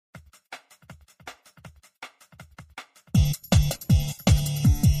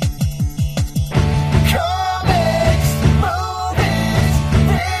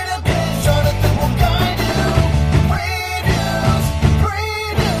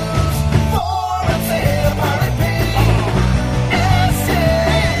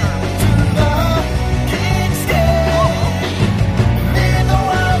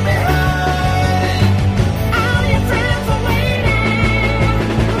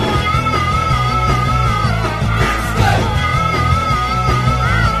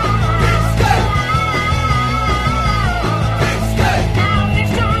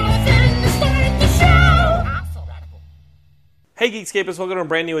Hey Geekscapists, welcome to a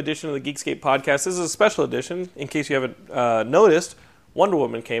brand new edition of the Geekscape podcast. This is a special edition. In case you haven't noticed, Wonder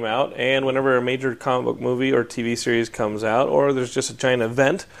Woman came out, and whenever a major comic book movie or TV series comes out, or there's just a giant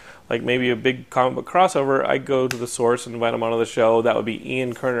event, like maybe a big comic book crossover, I go to the source and invite him onto the show. That would be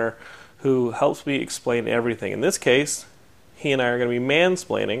Ian Kerner, who helps me explain everything. In this case, he and I are going to be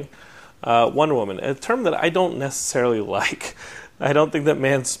mansplaining Wonder Woman, a term that I don't necessarily like. I don't think that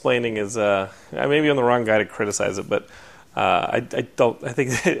mansplaining is. I may be on the wrong guy to criticize it, but I don't. I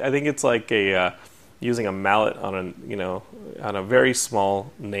think it's like using a mallet on a very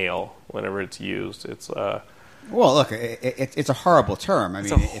small nail whenever it's used. It's well, look, it's a horrible term. I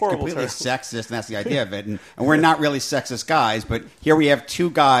mean, it's completely sexist, and that's the idea of it. And we're not really sexist guys, but here we have two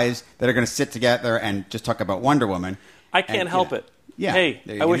guys that are going to sit together and just talk about Wonder Woman. I can't help it. Yeah. Hey,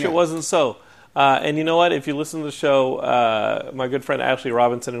 I wish it wasn't so. And you know what? If you listen to the show, my good friend Ashley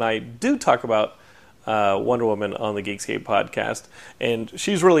Robinson and I do talk about Wonder Woman on the Geekscape podcast, and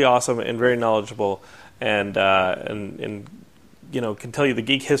she's really awesome and very knowledgeable, and can tell you the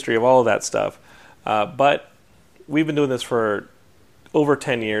geek history of all of that stuff. But we've been doing this for over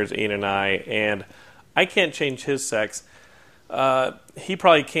 10 years, Ian and I, and I can't change his sex. He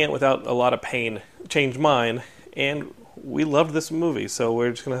probably can't, without a lot of pain, change mine. And we loved this movie, so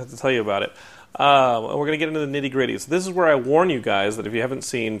we're just going to have to tell you about it. And we're going to get into the nitty-gritty. So this is where I warn you guys that if you haven't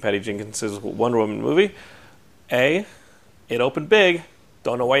seen Patty Jenkins' Wonder Woman movie, A, it opened big.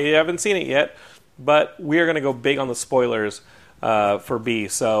 Don't know why you haven't seen it yet. But we are going to go big on the spoilers for B.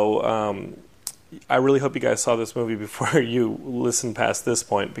 So I really hope you guys saw this movie before you listen past this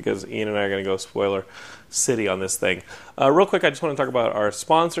point, because Ian and I are going to go spoiler city on this thing. Real quick, I just want to talk about our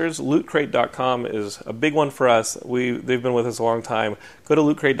sponsors. LootCrate.com is a big one for us. They've been with us a long time. Go to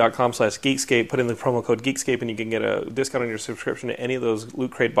LootCrate.com/Geekscape, put in the promo code Geekscape, and you can get a discount on your subscription to any of those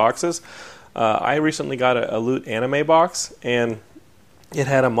Loot Crate boxes. I recently got a Loot anime box, and it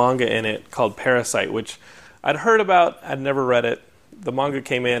had a manga in it called Parasite, which I'd heard about. I'd never read it. The manga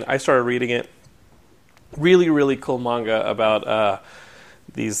came in. I started reading it. Really, really cool manga about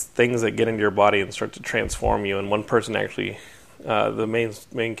these things that get into your body and start to transform you. And one person actually, the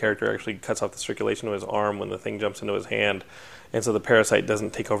main character actually cuts off the circulation of his arm when the thing jumps into his hand. And so the parasite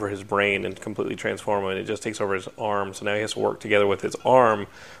doesn't take over his brain and completely transform him. It just takes over his arm. So now he has to work together with his arm,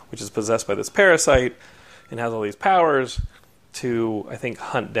 which is possessed by this parasite and has all these powers to, I think,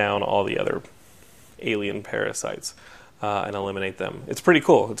 hunt down all the other alien parasites. And eliminate them. It's pretty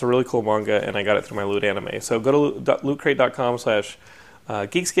cool. It's a really cool manga, and I got it through my Loot anime. So go to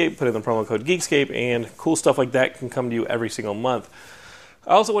lootcrate.com/Geekscape, put in the promo code Geekscape, and cool stuff like that can come to you every single month.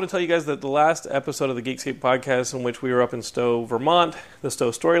 I also want to tell you guys that the last episode of the Geekscape podcast, in which we were up in Stowe, Vermont, the Stowe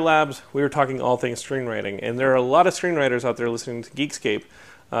Story Labs, we were talking all things screenwriting. And there are a lot of screenwriters out there listening to Geekscape.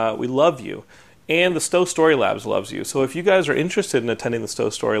 We love you. And the Stowe Story Labs loves you. So if you guys are interested in attending the Stowe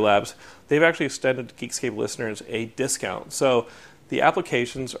Story Labs, they've actually extended to Geekscape listeners a discount. So the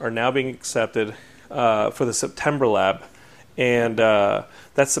applications are now being accepted for the September Lab. And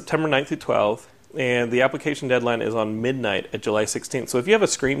that's September 9th through 12th. And the application deadline is on midnight at July 16th. So if you have a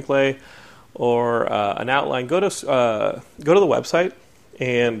screenplay or an outline, go to the website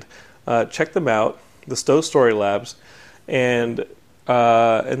and check them out, the Stowe Story Labs. And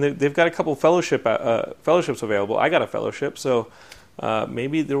they've got a couple fellowships available. I got a fellowship, so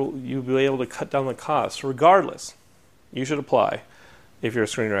maybe you'll be able to cut down the costs. Regardless, you should apply if you're a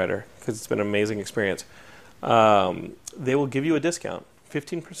screenwriter, because it's been an amazing experience. They will give you a discount,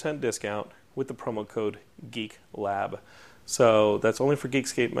 15% discount, with the promo code GeekLab. So that's only for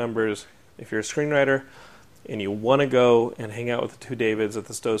Geekscape members. If you're a screenwriter and you want to go and hang out with the two Davids at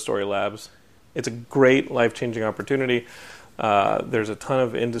the Stowe Story Labs, it's a great life-changing opportunity. There's a ton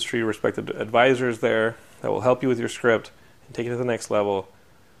of industry-respected advisors there that will help you with your script and take it to the next level.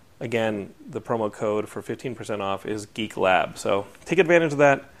 Again, the promo code for 15% off is GeekLab. So take advantage of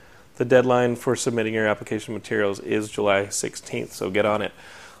that. The deadline for submitting your application materials is July 16th, so get on it.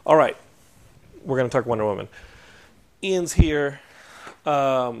 All right, we're going to talk Wonder Woman. Ian's here.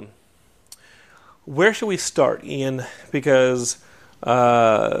 Where should we start, Ian? Because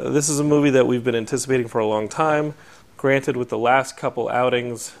this is a movie that we've been anticipating for a long time. Granted, with the last couple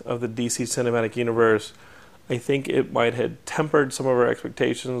outings of the DC Cinematic Universe, I think it might have tempered some of our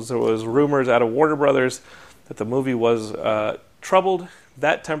expectations. There was rumors out of Warner Brothers that the movie was troubled.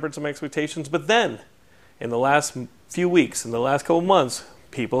 That tempered some expectations. But then, in the last few weeks, in the last couple months,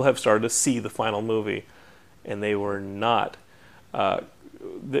 people have started to see the final movie. And they were not.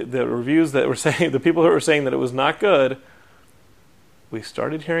 The reviews that were saying, the people who were saying that it was not good, we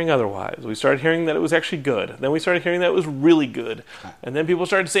started hearing otherwise. We started hearing that it was actually good. Then we started hearing that it was really good. And then people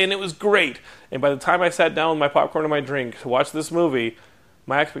started saying it was great. And by the time I sat down with my popcorn and my drink to watch this movie,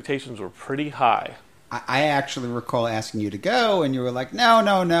 my expectations were pretty high. I actually recall asking you to go, and you were like,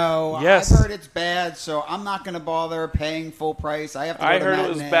 no. Yes. I've heard it's bad, so I'm not going to bother paying full price. I have to go to I heard it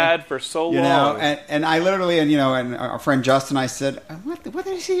was bad for so long. Know, and I literally, and our friend Justin, I said, what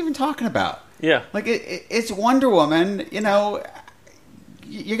is he even talking about? Yeah. Like, it's Wonder Woman, you're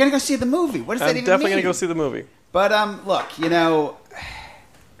going to go see the movie. What does that even mean? I'm definitely going to go see the movie. But, look,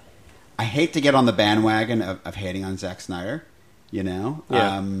 I hate to get on the bandwagon of hating on Zack Snyder,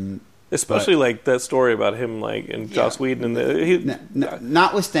 Yeah. Especially like that story about him, and Joss Whedon, and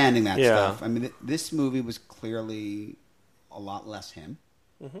notwithstanding that stuff. I mean, this movie was clearly a lot less him.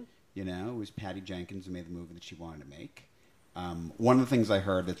 Mm-hmm. It was Patty Jenkins who made the movie that she wanted to make. One of the things I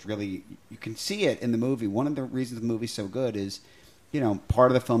heard that's really, you can see it in the movie. One of the reasons the movie's so good is,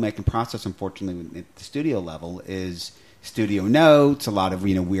 part of the filmmaking process, unfortunately, at the studio level, is studio notes, a lot of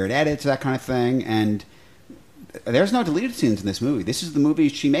weird edits, that kind of thing, and there's no deleted scenes in this movie. This is the movie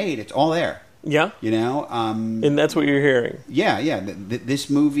she made. It's all there. Yeah. And that's what you're hearing. Yeah. This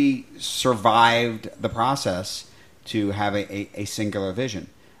movie survived the process to have a singular vision.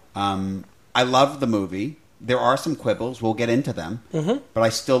 I loved the movie. There are some quibbles. We'll get into them. Mm-hmm. But I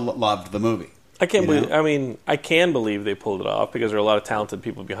still loved the movie. I can't believe. I mean, I can believe they pulled it off because there are a lot of talented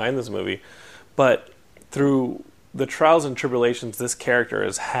people behind this movie. But through the trials and tribulations this character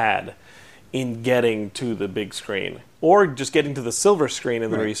has had in getting to the big screen, or just getting to the silver screen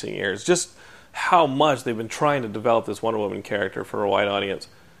in the recent years, just how much they've been trying to develop this Wonder Woman character for a wide audience.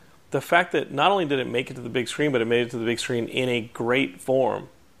 The fact that not only did it make it to the big screen, but it made it to the big screen in a great form,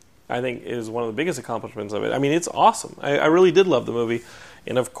 I think is one of the biggest accomplishments of it. I mean, it's awesome. I really did love the movie.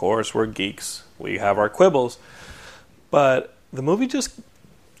 And of course, we're geeks. We have our quibbles. But the movie just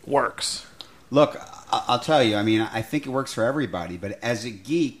works. Look, I'll tell you, I mean, I think it works for everybody. But as a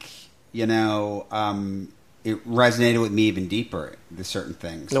geek, it resonated with me even deeper, the certain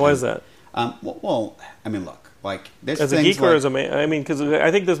things. Now, why is that? Well, I mean, look, there's as a geek or as a man? I mean, because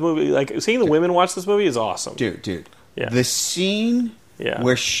I think this movie, seeing the women watch this movie is awesome. Dude. Yeah. The scene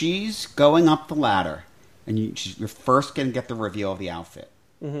where she's going up the ladder and you're first going to get the reveal of the outfit.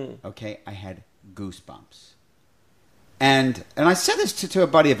 Mm-hmm. Okay, I had goosebumps. And I said this to a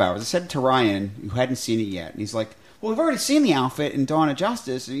buddy of ours. I said to Ryan, who hadn't seen it yet, and he's like, well, we've already seen the outfit in Dawn of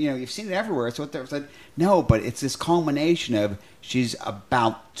Justice, and you've seen it everywhere. So I said, no, but it's this culmination of she's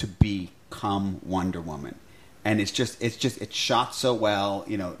about to become Wonder Woman, and it's shot so well.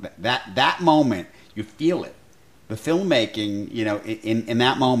 That moment, you feel it. The filmmaking, in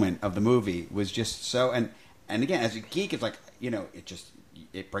that moment of the movie was just so. And again, as a geek, it's like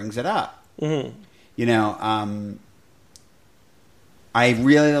it brings it up. Mm-hmm. I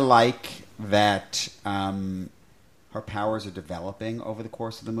really like that. Her powers are developing over the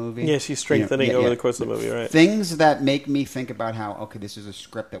course of the movie. Yeah, she's strengthening over the course of the movie, right? Things that make me think about how, okay, this is a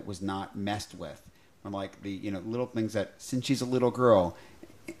script that was not messed with. Or like the little things that, since she's a little girl,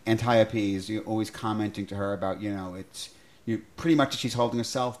 Antiope is always commenting to her about, it's pretty much that she's holding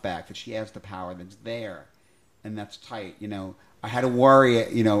herself back, that she has the power that's there, and that's tight. I had a worry,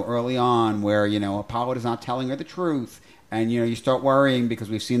 early on where, Apollo is not telling her the truth. And, you start worrying because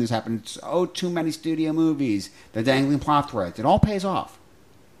we've seen this happen. Too many studio movies. The dangling plot threads. It all pays off.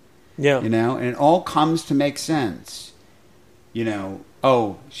 Yeah. And it all comes to make sense. She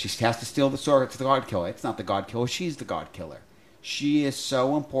has to steal the sword to the God Killer. It's not the God Killer. She's the God Killer. She is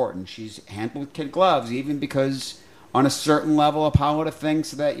so important. She's handled with kid gloves, even because on a certain level, Apollo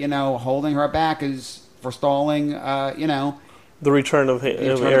thinks that, holding her back is forestalling, the return of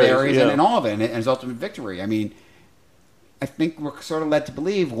Ares and all of it, and his ultimate victory. I mean, I think we're sort of led to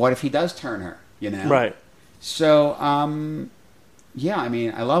believe, what if he does turn her, Right. So, I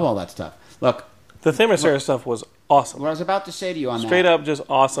mean, I love all that stuff. Look. The Themyscira stuff was awesome. What I was about to say to you on Straight up, just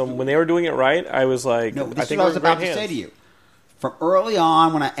awesome. When they were doing it right, I was like, no, this I think is what I was about to hands. say to you. From early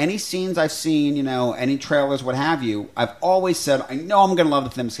on, any scenes I've seen, any trailers, what have you, I've always said, I know I'm going to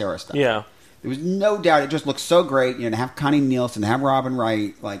love the Themyscira stuff. Yeah. There was no doubt. It just looked so great. To have Connie Nielsen, to have Robin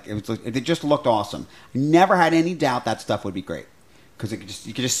Wright, it just looked awesome. I never had any doubt that stuff would be great because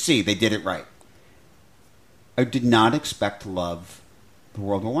you could just see they did it right. I did not expect to love the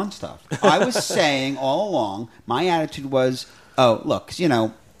World War I stuff. I was saying all along, my attitude was, oh, look,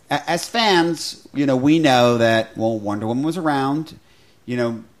 as fans, we know that Wonder Woman was around,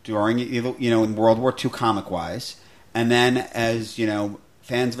 during in World War II comic wise, and then as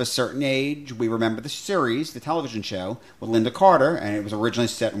fans of a certain age, we remember the series, the television show, with Linda Carter, and it was originally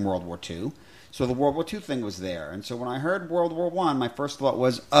set in World War II. So the World War II thing was there. And so when I heard World War I, my first thought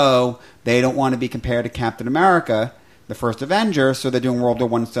was, oh, they don't want to be compared to Captain America, the first Avenger, so they're doing World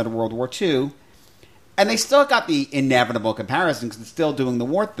War I instead of World War II. And they still got the inevitable comparison because they're still doing the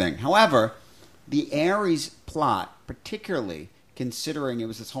war thing. However, the Ares plot, particularly considering it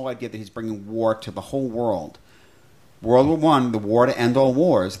was this whole idea that he's bringing war to the whole world. World War I, the war to end all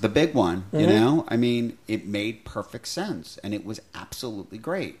wars, the big one, you know? I mean, it made perfect sense, and it was absolutely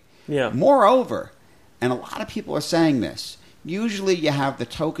great. Yeah. Moreover, and a lot of people are saying this, usually you have the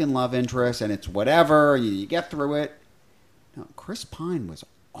token love interest, and it's whatever, you get through it. No, Chris Pine was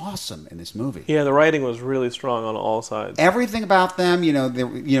awesome in this movie. Yeah, the writing was really strong on all sides. Everything about them,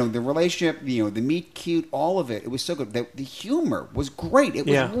 the relationship, the meet cute, all of it. It was so good. The humor was great. It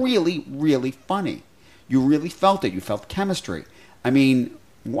was really, really funny. You really felt it. You felt chemistry. I mean,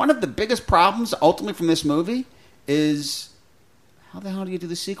 one of the biggest problems ultimately from this movie is how the hell do you do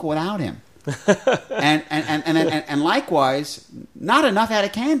the sequel without him? and likewise, not enough out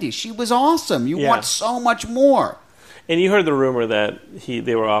of Candy. She was awesome. You want so much more. And you heard the rumor that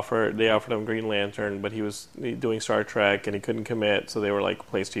they offered him Green Lantern, but he was doing Star Trek and he couldn't commit, so they were like,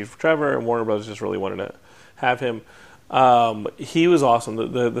 play Steve Trevor, and Warner Bros. Just really wanted to have him. He was awesome.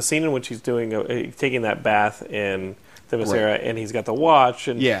 The scene in which he's doing taking that bath in Themyscira, and he's got the watch,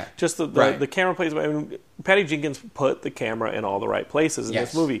 and just the camera plays. I mean, Patty Jenkins put the camera in all the right places in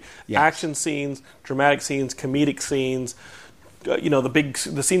this movie. Yes. Action scenes, dramatic scenes, comedic scenes.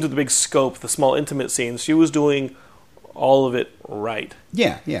 The scenes with the big scope, the small intimate scenes. She was doing all of it right.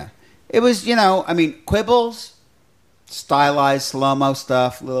 Yeah. It was, quibbles, stylized slow-mo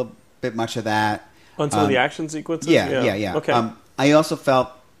stuff, a little bit much of that. On some of the action sequences? Yeah. Okay. I also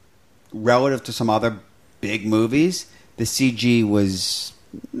felt, relative to some other big movies, the CG was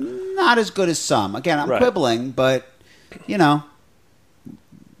not as good as some. Again, I'm quibbling, but,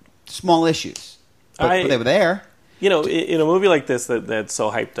 small issues. But they were there. In a movie like this that's so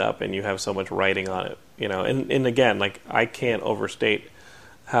hyped up and you have so much writing on it, and again, like, I can't overstate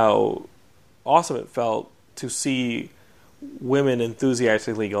how awesome it felt to see women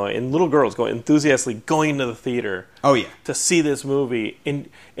enthusiastically going, and little girls enthusiastically going to the theater. Oh yeah, to see this movie and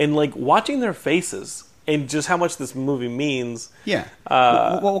like watching their faces and just how much this movie means. Yeah.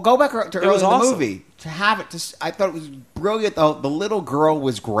 We'll go back to early in the awesome. movie to have it. I thought it was brilliant. The little girl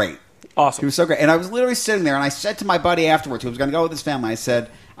was great. Awesome. She was so great. And I was literally sitting there, and I said to my buddy afterwards, who was going to go with his family, I said,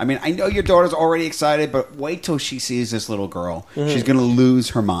 I mean, I know your daughter's already excited, but wait till she sees this little girl. Mm-hmm. She's going to lose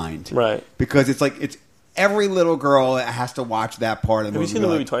her mind. Right. Because it's every little girl has to watch that part of the movie. Have you seen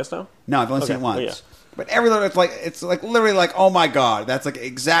the movie twice now? No, I've only seen it once. Oh, yeah. But every little, it's literally like, oh my God, that's like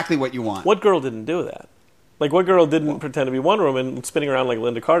exactly what you want. What girl didn't do that? Like, what girl didn't pretend to be Wonder Woman spinning around like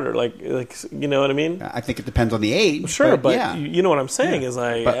Linda Carter? Like, you know what I mean? I think it depends on the age. Sure, but you know what I'm saying is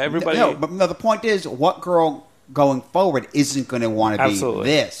everybody... No, the point is, what girl going forward isn't going to want to be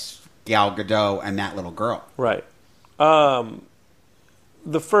this Gal Gadot and that little girl? Right.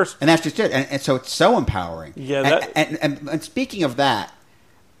 The first... And that's just it. And so it's so empowering. Yeah. And speaking of that,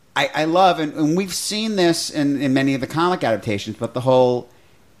 I love, and we've seen this in many of the comic adaptations, but the whole...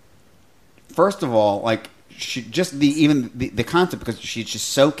 First of all, like... She just the concept, because she's just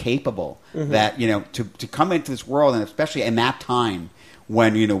so capable that to come into this world, and especially in that time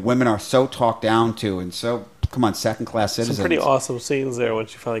when women are so talked down to and so second class citizens. Some pretty awesome scenes there when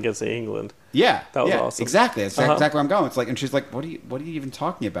she finally gets to England. Yeah, that was awesome. Exactly, that's exactly where I'm going. It's like, and she's like, "What are you even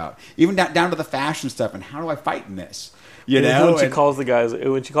talking about?" Even down to the fashion stuff and how do I fight in this? When she calls the guys,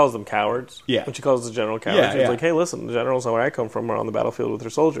 when she calls them cowards. Yeah. When she calls the general cowards, she's like, "Hey, listen, the generals where I come from are on the battlefield with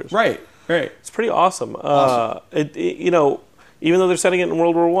their soldiers." Right. It's pretty awesome. Even though they're setting it in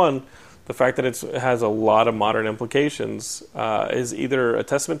World War I, the fact that it has a lot of modern implications is either a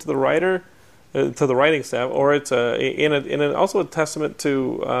testament to the writer, to the writing staff, or it's also a testament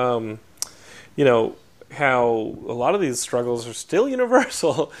to how a lot of these struggles are still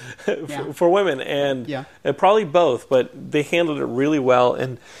universal for women, and probably both, but they handled it really well,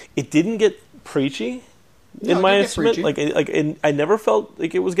 and it didn't get preachy. In my estimate, I never felt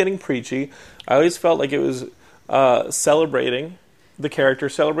like it was getting preachy. I always felt like it was celebrating the character,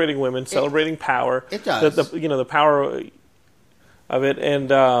 celebrating women, celebrating power. It does. The power of it, and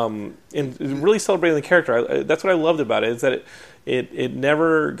really celebrating the character. That's what I loved about it. Is that it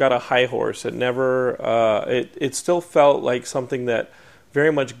never got a high horse. It never. It still felt like something that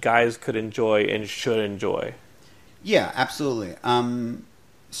very much guys could enjoy and should enjoy. Yeah, absolutely.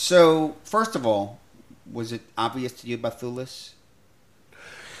 So first of all, was it obvious to you, Bathulis?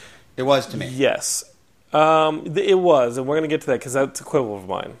 It was to me. Yes. It was, and we're going to get to that because that's a quibble of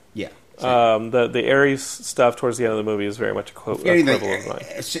mine. Yeah. The Ares stuff towards the end of the movie is very much a quibble of mine.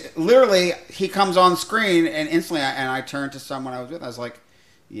 Literally, he comes on screen, and instantly, I turned to someone I was with. I was like,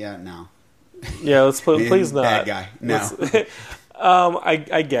 "Yeah, no." Yeah, please not. Bad guy. No.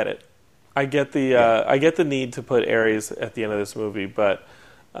 I get it. I get the need to put Ares at the end of this movie, but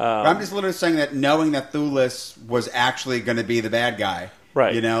I'm just literally saying that knowing that Thulis was actually going to be the bad guy.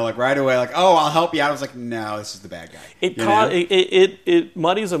 Right. You know, like right away, like, oh, I'll help you out. I was like, no, this is the bad guy. It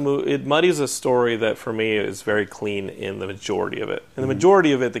muddies a story that for me is very clean in the majority of it. In the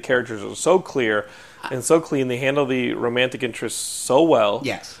majority of it, the characters are so clear and so clean. They handle the romantic interests so well.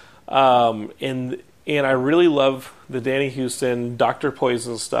 Yes. And I really love the Danny Houston Dr.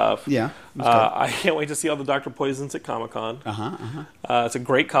 Poison stuff. Yeah. I can't wait to see all the Dr. Poisons at Comic-Con. It's a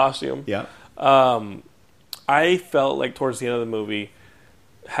great costume. Yeah. I felt like towards the end of the movie,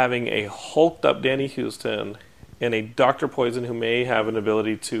 having a hulked up Danny Houston and a Dr. Poison who may have an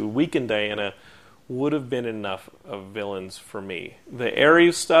ability to weaken Diana would have been enough of villains for me. The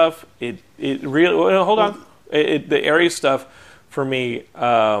Ares stuff, the Ares stuff for me,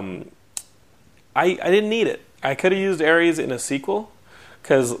 I didn't need it. I could have used Ares in a sequel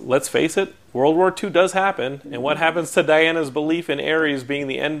because let's face it, World War II does happen, and what happens to Diana's belief in Ares being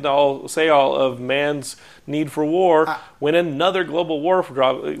the end-all, say-all of man's need for war when another global war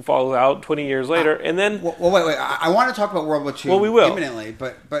falls out 20 years later, and then... Well, wait. I want to talk about World War II we will. imminently,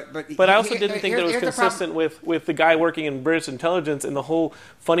 but I also didn't think that it was consistent with the guy working in British intelligence and the whole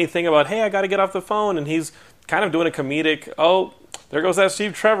funny thing about, hey, I got to get off the phone, and he's kind of doing a comedic, there goes that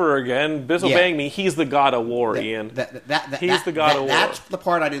Steve Trevor again, disobeying me. He's the god of war, Ian. He's the god of war. That's the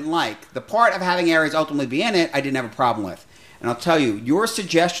part I didn't like. The part of having Ares ultimately be in it, I didn't have a problem with. And I'll tell you, your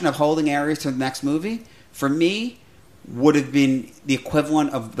suggestion of holding Ares to the next movie, for me, would have been the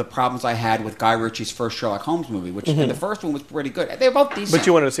equivalent of the problems I had with Guy Ritchie's first Sherlock Holmes movie, which the first one was pretty good. They were both decent. But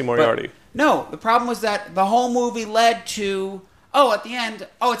you wanted to see Moriarty. No, the problem was that the whole movie led to... at the end,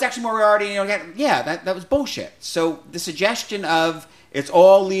 it's actually Moriarty. That was bullshit. So the suggestion of it's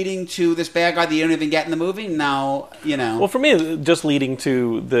all leading to this bad guy that you don't even get in the movie, now, Well, for me, just leading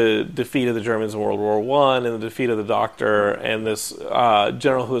to the defeat of the Germans in World War I and the defeat of the Doctor and this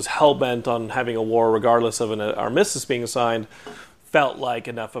general who is hell-bent on having a war regardless of an armistice being signed felt like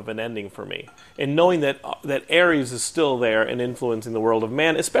enough of an ending for me. And knowing that Ares is still there and influencing the world of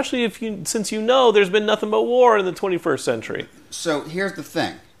man, especially since there's been nothing but war in the 21st century. So here's the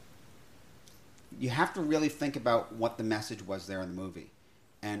thing. You have to really think about what the message was there in the movie.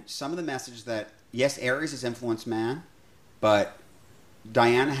 And some of the message that, yes, Ares has influenced man, but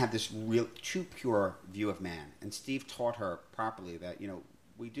Diana had this real too pure view of man. And Steve taught her properly that,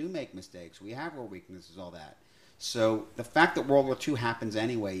 we do make mistakes. We have our weaknesses, all that. So the fact that World War II happens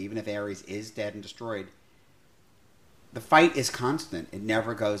anyway, even if Ares is dead and destroyed, the fight is constant. It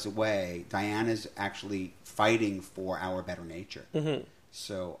never goes away. Diana's actually fighting for our better nature. Mm-hmm.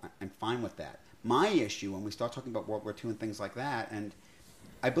 So I'm fine with that. My issue, when we start talking about World War II and things like that, and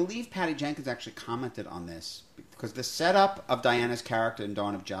I believe Patty Jenkins actually commented on this, because the setup of Diana's character in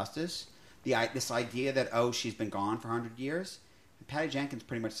Dawn of Justice, this idea that, she's been gone for 100 years, Patty Jenkins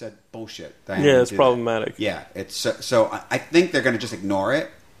pretty much said, bullshit. Diana it's problematic. That. Yeah, it's so I think they're going to just ignore it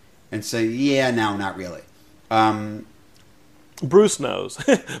and say, no, not really. Bruce knows.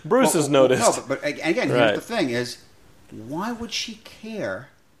 Bruce has noticed. No, but again, here's the thing is, why would she care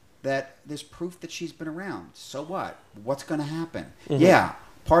that there's proof that she's been around? So what? What's going to happen? Mm-hmm. Yeah,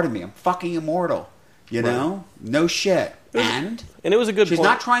 pardon me, I'm fucking immortal. No shit. And it was a good she's point.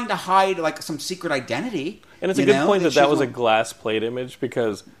 Not trying to hide like some secret identity. And it's a good point that was a glass plate image,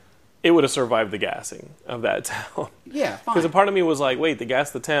 because it would have survived the gassing of that town. Yeah, fine. Because a part of me was like, wait, they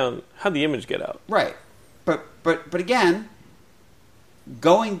gassed the town. How'd the image get out? Right. But again,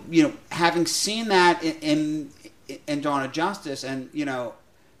 having seen that in Dawn of Justice, and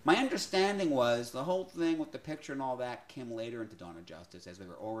my understanding was the whole thing with the picture and all that came later into Dawn of Justice, as they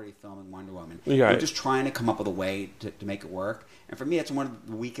were already filming Wonder Woman. Right. They're just trying to come up with a way to make it work. And for me, it's one of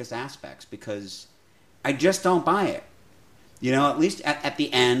the weakest aspects, because I just don't buy it. At least at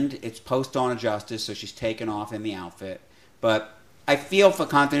the end, it's post Dawn of Justice, so she's taken off in the outfit. But I feel, for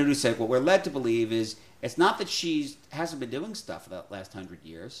continuity's sake, what we're led to believe is it's not that she hasn't been doing stuff for the last 100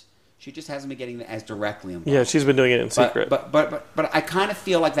 years. She just hasn't been getting as directly involved. Yeah, she's been doing it in secret. But I kind of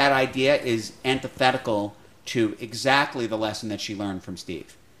feel like that idea is antithetical to exactly the lesson that she learned from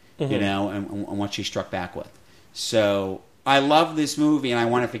Steve, mm-hmm. And what she struck back with. So I love this movie, and I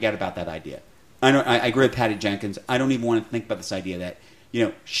want to forget about that idea. I agree with Patty Jenkins. I don't even want to think about this idea that,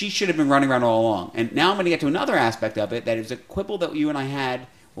 she should have been running around all along. And now I'm going to get to another aspect of it that is a quibble that you and I had,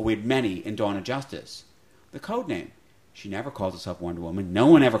 we had many in Dawn of Justice. the code name. She never calls herself Wonder Woman. No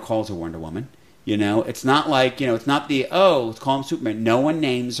one ever calls her Wonder Woman. You know, it's not like, it's not let's call him Superman. No one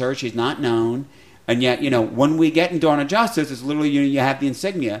names her. She's not known. And yet, when we get in Dawn of Justice, it's literally, you have the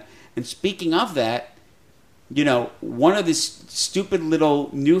insignia. And speaking of that, one of the stupid little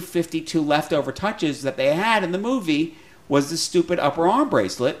New 52 leftover touches that they had in the movie was the stupid upper arm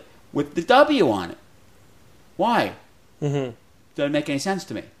bracelet with the W on it. Why? Mm-hmm. Doesn't make any sense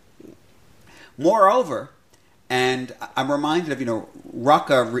to me. Moreover, and I'm reminded of,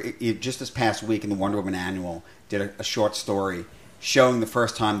 Rucka, just this past week in the Wonder Woman Annual, did a short story showing the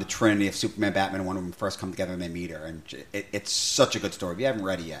first time the trinity of Superman, Batman, and Wonder Woman first come together and they meet her. And it's such a good story. If you haven't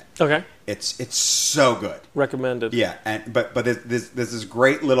read it yet. Okay. It's so good. Recommended. Yeah, but there's this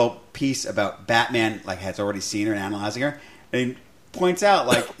great little piece about Batman, has already seen her and analyzing her. And he points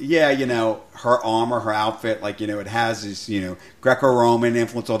out, her armor, her outfit, it has this, Greco-Roman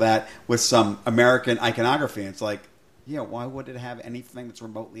influence, all that, with some American iconography. And it's why would it have anything that's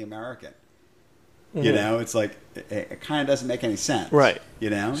remotely American? Mm-hmm. It's it kind of doesn't make any sense. Right.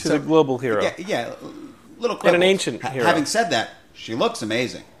 She's a global hero. Yeah, little quibbles. And an ancient hero. Having said that, she looks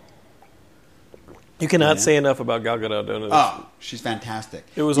amazing. You cannot say enough about Gal Gadot doing this. Oh, she's fantastic.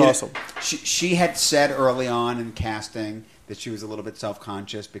 It was awesome. She had said early on in casting that she was a little bit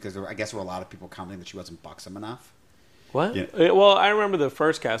self-conscious because I guess there were a lot of people commenting that she wasn't buxom enough. What? Yeah. Well, I remember the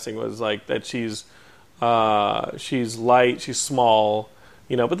first casting was that she's light, she's small,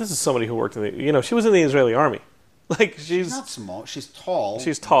 but this is somebody who worked in the, she was in the Israeli army. She's not small, she's tall.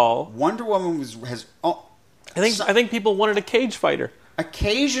 She's tall. Wonder Woman I think people wanted a cage fighter.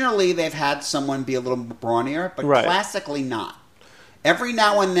 Occasionally they've had someone be a little brawnier, but classically not. Every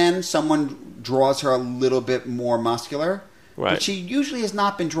now and then someone draws her a little bit more muscular. Right. But she usually has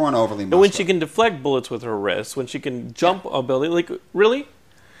not been drawn overly muscular. And when she can deflect bullets with her wrists, when she can jump a building, really?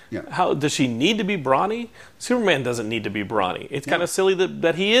 Yeah. How does she need to be brawny? Superman doesn't need to be brawny. It's kind of silly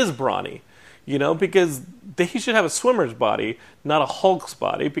that he is brawny, because he should have a swimmer's body, not a Hulk's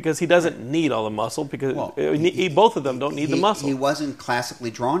body, because he doesn't need all the muscle. Because both of them don't need the muscle. He wasn't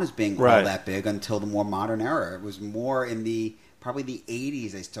classically drawn as being all that big until the more modern era. It was more in probably the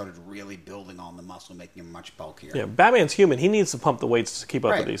 80s they started really building on the muscle, making him much bulkier. Yeah, Batman's human. He needs to pump the weights to keep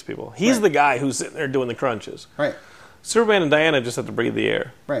up with these people. He's the guy who's sitting there doing the crunches. Right. Superman and Diana just have to breathe the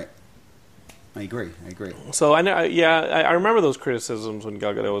air. Right. I agree. So I remember those criticisms when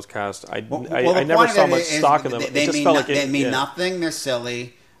Gal Gadot was cast. I never saw much stock in them. They mean nothing. They're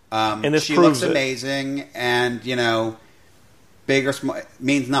silly. And she looks amazing, and big or small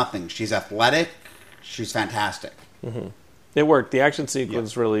means nothing. She's athletic. She's fantastic. Mm-hmm. It worked. The action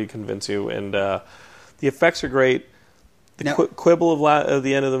sequence really convinced you, and the effects are great. The quibble of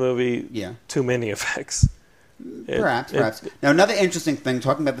the end of the movie, too many effects. Perhaps. Now, another interesting thing,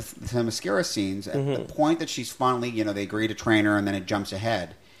 talking about the Themyscira scenes, at the point that she's finally, they agree to train her, and then it jumps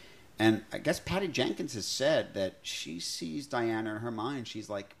ahead. And I guess Patty Jenkins has said that she sees Diana in her mind,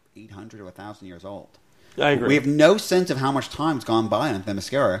 she's 800 or 1,000 years old. I agree. We have no sense of how much time's gone by on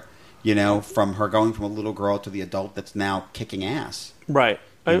Themyscira, from her going from a little girl to the adult that's now kicking ass. Right.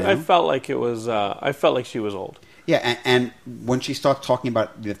 I felt like it was, I felt like she was old. Yeah, and when she starts talking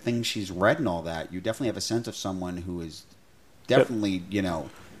about the things she's read and all that, you definitely have a sense of someone who is definitely,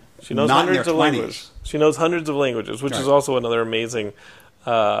 she knows not hundreds in of languages. She knows hundreds of languages, which is also another amazing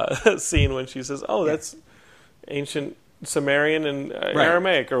scene when she says, "Oh, that's ancient Sumerian and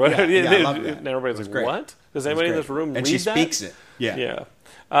Aramaic or whatever." Yeah, I love that. And everybody's like, "What? Does anybody in this room read that?" And she speaks it. Yeah.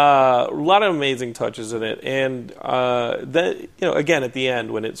 A lot of amazing touches in it, and then again at the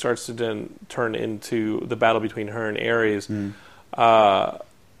end when it starts to then turn into the battle between her and Ares.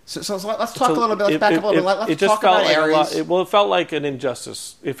 So let's talk a little bit. Let's back up a little bit. Let's talk about Ares. It felt like an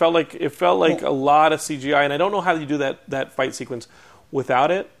injustice. It felt like a lot of CGI, and I don't know how you do that fight sequence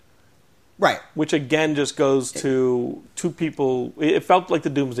without it. Right. Which again just goes to two people. It felt like the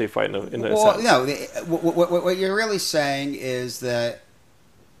Doomsday fight in a sense. No. What you're really saying is that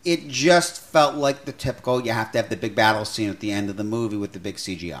it just felt like the typical, you have to have the big battle scene at the end of the movie with the big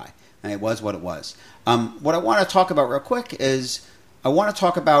CGI. And it was what it was. What I want to talk about real quick is I want to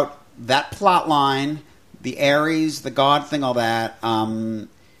talk about that plot line, the Ares, the God thing, all that,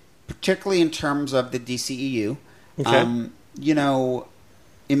 particularly in terms of the DCEU. Okay.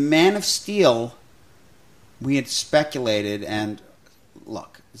 In Man of Steel, we had speculated, and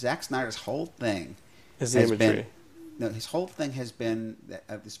look, Zack Snyder's whole thing is the imagery. His whole thing has been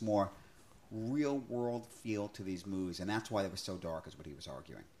this more real-world feel to these movies, and that's why they were so dark, is what he was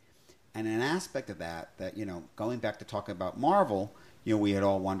arguing. And an aspect of that, going back to talking about Marvel, we had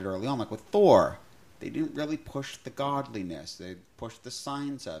all wondered early on, like with Thor, they didn't really push the godliness. They pushed the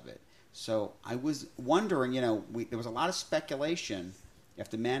signs of it. So I was wondering, there was a lot of speculation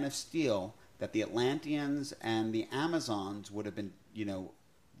after Man of Steel that the Atlanteans and the Amazons would have been,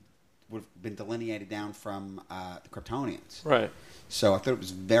 delineated down from the Kryptonians. Right. So I thought it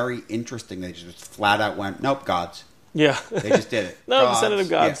was very interesting. They just flat out went, nope, gods. Yeah. They just did it. No, descendant of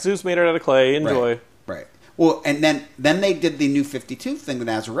gods. Yeah. Zeus made her out of clay. Enjoy. Right. Well, and then they did the New 52 thing that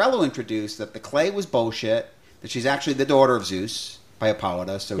Azzarello introduced, that the clay was bullshit, that she's actually the daughter of Zeus by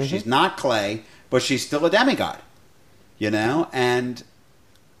Hippolyta, so she's not clay, but she's still a demigod. And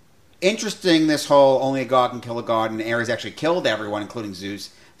interesting, this whole only a god can kill a god, and Ares actually killed everyone, including Zeus.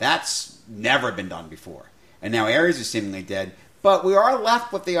 That's never been done before. And now Ares is seemingly dead, but we are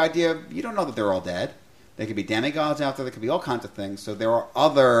left with the idea of, you don't know that they're all dead. There could be demigods out there. There could be all kinds of things. So there are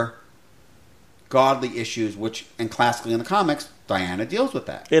other godly issues, and classically in the comics, Diana deals with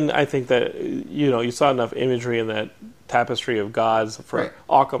that. And I think that, you saw enough imagery in that tapestry of gods for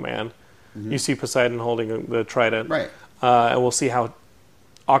Aquaman. Mm-hmm. You see Poseidon holding the trident. Right. And we'll see how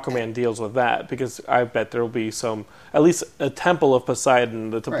Aquaman deals with that, because I bet there will be at least a temple of Poseidon,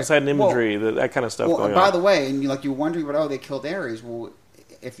 the Poseidon imagery, that kind of stuff going on. By the way, and you're wondering about, they killed Ares. Well,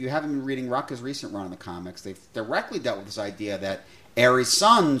 if you haven't been reading Rucka's recent run in the comics, they've directly dealt with this idea that Ares'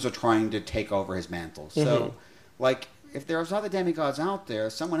 sons are trying to take over his mantle. So, if there's other demigods out there,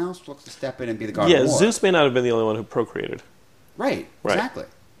 someone else looks to step in and be the god of war. Yeah, Zeus may not have been the only one who procreated. Right, exactly.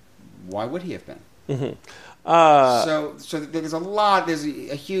 Why would he have been? Mm-hmm. So there's there's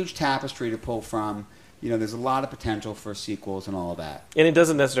a huge tapestry to pull from. There's a lot of potential for sequels and all of that. And it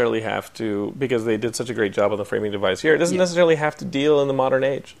doesn't necessarily have to, because they did such a great job on the framing device here, it doesn't necessarily have to deal in the modern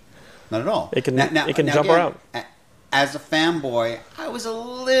age. Not at all. It can jump around. As a fanboy, I was a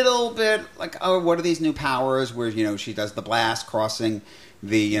little bit like, oh, what are these new powers where, she does the blast crossing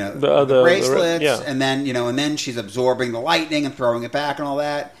the bracelets, and then she's absorbing the lightning and throwing it back and all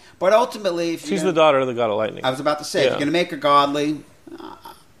that. But ultimately, she's the daughter of the god of lightning. I was about to say, if you're going to make her godly,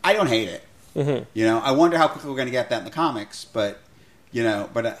 I don't hate it. Mm-hmm. I wonder how quickly we're going to get that in the comics, but I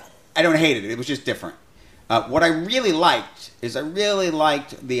don't hate it. It was just different. What I really liked is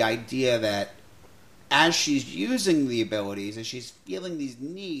the idea that as she's using the abilities, as she's feeling these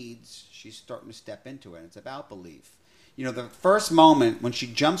needs, she's starting to step into it. It's about belief. The first moment when she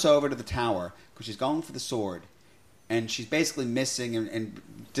jumps over to the tower, because she's going for the sword, and she's basically missing and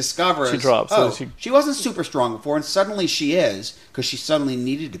discovers... She drops. She wasn't super strong before, and suddenly she is, because she suddenly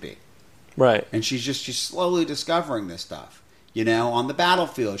needed to be. Right. And she's slowly discovering this stuff. On the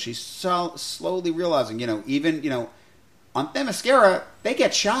battlefield, she's slowly realizing, even, on Themyscira, they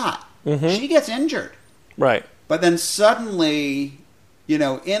get shot. Mm-hmm. She gets injured. Right. But then suddenly,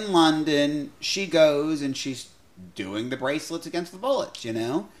 in London, she goes and she's doing the bracelets against the bullets,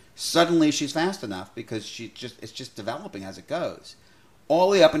 Suddenly she's fast enough because it's just developing as it goes. All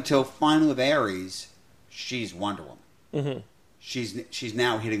the way up until finally with Ares, she's Wonder Woman. Mm-hmm. She's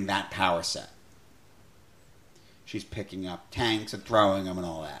now hitting that power set. She's picking up tanks and throwing them and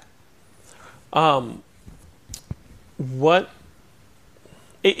all that. Now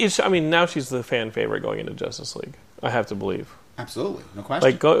she's the fan favorite going into Justice League. I have to believe. Absolutely, no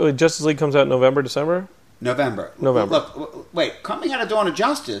question. Justice League comes out in November, December? November. Look, wait. Coming out of Dawn of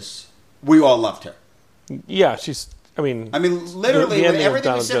Justice, we all loved her. Yeah, she's. Literally, with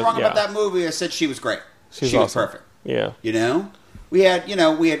everything we said wrong about that movie, I said she was great. She awesome. was perfect. Yeah. We had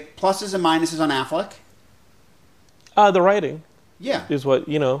pluses and minuses on Affleck. The writing. Yeah. Is what,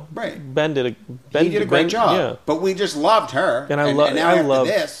 Right. Ben did he did a great job. Yeah. But we just loved her. And I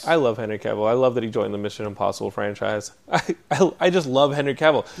love Henry Cavill. I love that he joined the Mission Impossible franchise. I just love Henry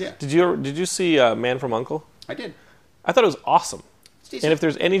Cavill. Yeah. Did you see Man from U.N.C.L.E.? I did. I thought it was awesome. It's and if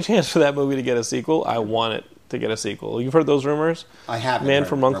there's any chance for that movie to get a sequel, I want it to get a sequel. You've heard those rumors? I haven't. Man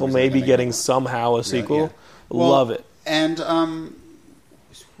from U.N.C.L.E. may be getting somehow a sequel. Yeah. Well, love it. And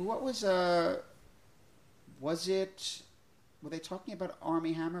what was it? Were they talking about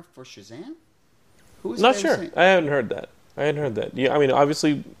Armie Hammer for Shazam? Who was not sure. I hadn't heard that. Yeah,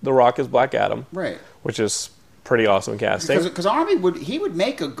 obviously The Rock is Black Adam, right? Which is pretty awesome casting. Because Armie would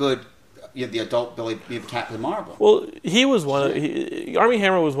make a good the adult Billy Captain Marvel. Well, he was Armie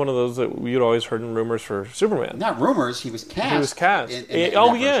Hammer was one of those that you'd always heard in rumors for Superman. Not rumors. He was cast. He was cast.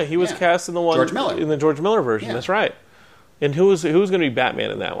 He was cast in the one in the George Miller version. Yeah. That's right. And who was going to be Batman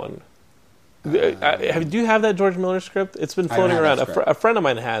in that one? Do you have that George Miller script? It's been floating around. A friend of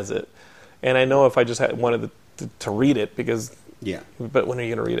mine has it, and I know if I just wanted to read it because. Yeah. But when are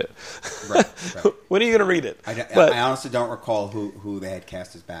you going to read it? Right. When are you going to read it? I honestly don't recall who they had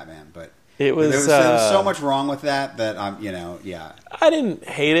cast as Batman, but there was so much wrong with that yeah. I didn't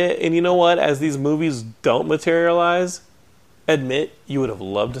hate it, and you know what? As these movies don't materialize, admit you would have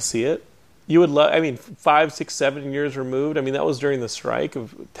loved to see it. You would love. I mean, 5, 6, 7 years removed. I mean, that was during the strike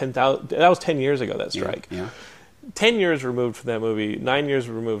of 10,000. That was 10 years ago. That strike. Yeah. 10 years removed from that movie. 9 years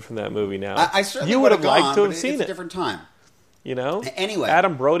removed from that movie. Now, I certainly you would have liked to have seen it's it. A different time. You know. Anyway,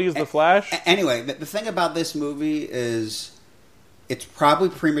 Adam Brody is the Flash. Anyway, the thing about this movie is, it's probably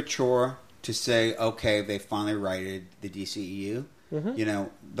premature to say, okay, they finally righted the DCEU. Mm-hmm. You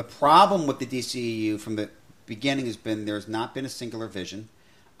know, the problem with the DCEU from the beginning has been there's not been a singular vision.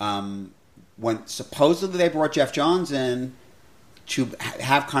 When supposedly they brought Jeff Johns in to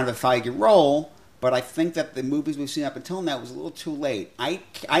have kind of a Feige role, but I think that the movies we've seen up until now was a little too late. I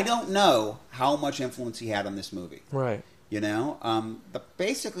don't know how much influence he had on this movie. Right. You know,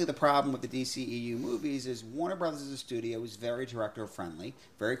 basically the problem with the DCEU movies is Warner Brothers as a studio is very director friendly,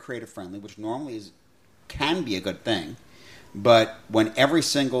 very creative friendly, which normally can be a good thing. But when every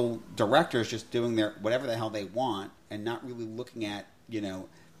single director is just doing their whatever the hell they want and not really looking at, you know,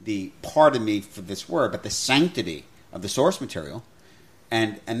 the, pardon me for this word, but the sanctity of the source material,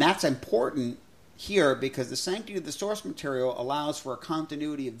 and that's important here because the sanctity of the source material allows for a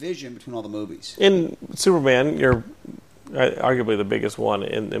continuity of vision between all the movies. In Superman, you're arguably the biggest one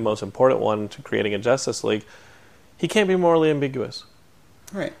and the most important one to creating a Justice League. He can't be morally ambiguous.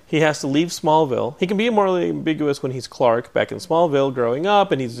 Right. He has to leave Smallville. He can be morally ambiguous when he's Clark back in Smallville growing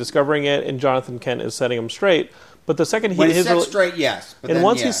up and he's discovering it and Jonathan Kent is setting him straight. But the second when he's set straight, yes. But and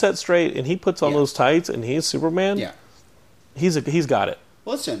once he's set straight and he puts on those tights and he's Superman, he's got it.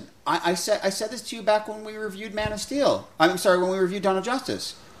 Listen, I said this to you back when we reviewed Man of Steel. I'm sorry, when we reviewed Dawn of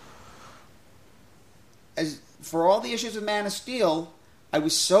Justice. As for all the issues with Man of Steel, I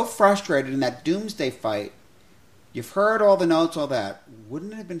was so frustrated in that Doomsday fight. You've heard all the notes, all that.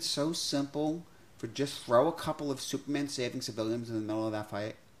 Wouldn't it have been so simple for just throw a couple of Supermen saving civilians in the middle of that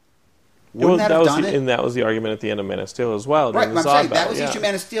fight? Wouldn't that have done it? And that was the argument at the end of Man of Steel as well. Right, I'm saying that was the issue of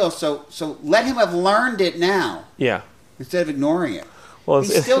Man of Steel. So let him have learned it now. Yeah. Instead of ignoring it. Well,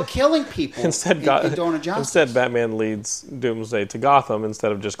 he's still killing people in Dawn of Justice. Instead, Batman leads Doomsday to Gotham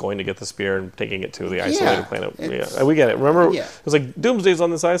instead of just going to get the spear and taking it to the isolated planet. Yeah, we get it. Remember, it's like Doomsday's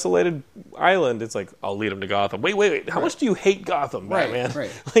on this isolated island. It's like, I'll lead him to Gotham. Wait. How much do you hate Gotham, Batman? Right.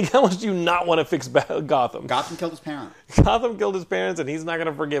 Like, how much do you not want to fix Gotham? Gotham killed his parents. Gotham killed his parents, and he's not going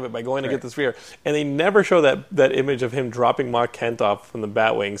to forgive it by going to get the sphere. And they never show that image of him dropping Ma Kent off from the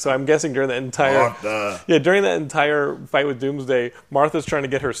Batwing. So I'm guessing during that entire fight with Doomsday, Martha's trying to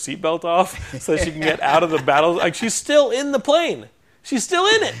get her seatbelt off so that she can get out of the battle. Like, she's still in the plane. She's still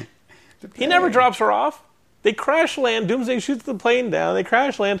in it. He never drops her off. They crash land. Doomsday shoots the plane down. They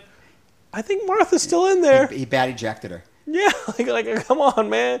crash land. I think Martha's still in there. He bat ejected her. Yeah, like come on,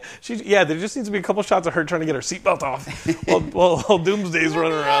 man. There just needs to be a couple shots of her trying to get her seatbelt off while Doomsday's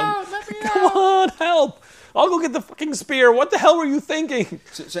running around. Come on, help. I'll go get the fucking spear. What the hell were you thinking?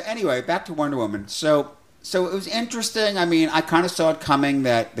 So anyway, back to Wonder Woman. So it was interesting. I mean, I kind of saw it coming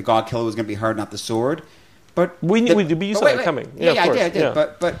that the God Killer was going to be her, not the sword. But you saw it coming. Yeah, I did. Yeah.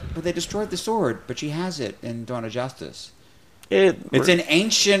 But they destroyed the sword. But she has it in Dawn of Justice. It's an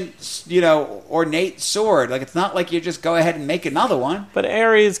ancient, ornate sword. Like, it's not like you just go ahead and make another one. But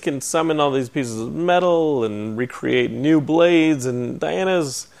Ares can summon all these pieces of metal and recreate new blades, and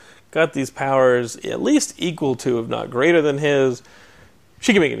Diana's got these powers at least equal to, if not greater than his.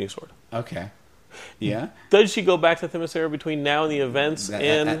 She can make a new sword. Okay. Yeah. Does she go back to Themyscira between now and the events?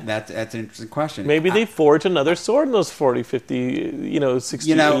 That's an interesting question. Maybe they forge another sword in those 40, 50,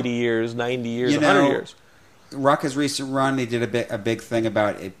 60, 80 years, 90 years, 100 years. Rucka's recent run, they did a big thing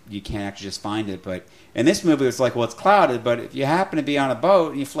about it. You can't actually just find it. But in this movie, it's like, well, it's clouded, but if you happen to be on a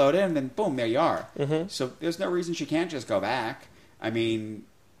boat and you float in, then boom, there you are. Mm-hmm. So there's no reason she can't just go back. I mean,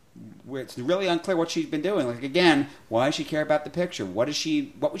 it's really unclear what she's been doing. Like, again, why does she care about the picture? What was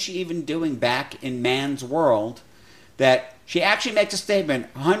she even doing back in man's world that she actually makes a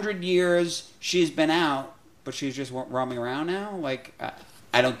statement, 100 years she's been out, but she's just roaming around now? Like,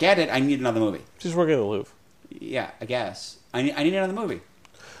 I don't get it. I need another movie. She's working at the Louvre. Yeah, I guess. I need another movie.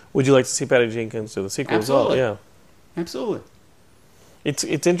 Would you like to see Patty Jenkins do the sequel as well? Yeah. Absolutely. It's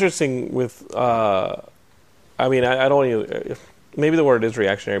interesting with, I don't want to, maybe the word is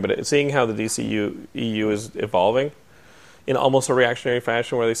reactionary, but seeing how the DCU EU is evolving in almost a reactionary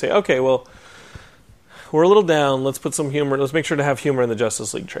fashion where they say, okay, well, we're a little down, let's put some humor, let's make sure to have humor in the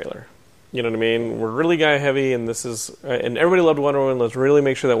Justice League trailer. You know what I mean? We're really guy heavy, and this is, and everybody loved Wonder Woman. Let's really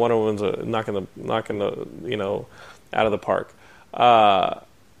make sure that Wonder Woman's knocking the out of the park.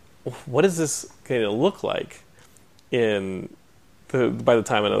 What is this going to look like by the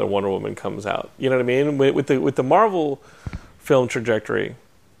time another Wonder Woman comes out? You know what I mean? With the Marvel film trajectory,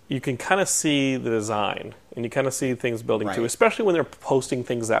 you can kind of see the design And you kind of see things building Right. too, especially when they're posting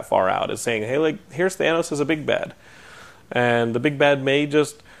things that far out, as saying, hey, like, here's Thanos as a big bad. And the big bad may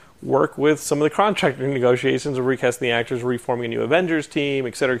just work with some of the contractor negotiations of recasting the actors, reforming a new Avengers team,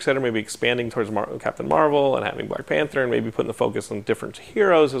 et cetera, maybe expanding towards Captain Marvel and having Black Panther, and maybe putting the focus on different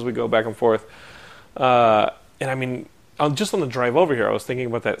heroes as we go back and forth. And I mean, just on the drive over here, I was thinking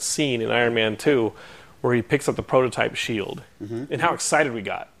about that scene in Iron Man 2 where he picks up the prototype shield, and how excited we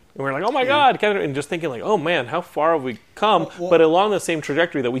got. And we're like, oh my God, and just thinking like, oh man, how far have we come? But along the same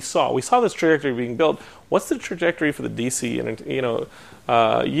trajectory that we saw this trajectory being built. What's the trajectory for the DC? And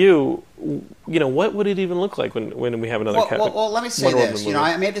what would it even look like when we have another? Well, let me say this.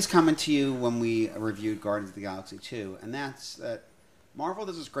 I made this comment to you when we reviewed Guardians of the Galaxy 2, and that's that Marvel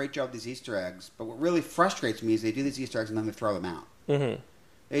does this great job with these Easter eggs. But what really frustrates me is they do these Easter eggs and then they throw them out. Mm-hmm.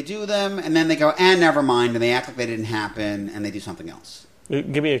 They do them and then they go, never mind, and they act like they didn't happen, and they do something else.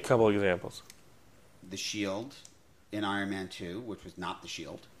 Give me a couple of examples. The shield in Iron Man 2, which was not the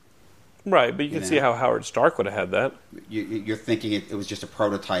shield. Right, but you can see how Howard Stark would have had that. You're thinking it was just a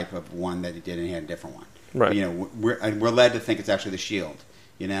prototype of one that he did and he had a different one. Right. We're led to think it's actually the shield.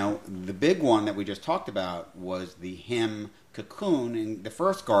 The big one that we just talked about was the Cocoon in the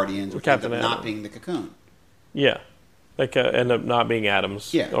first Guardians, which ended up not being the Cocoon. Yeah. End up not being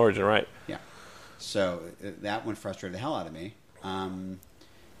Adam's origin, right? Yeah. So that one frustrated the hell out of me.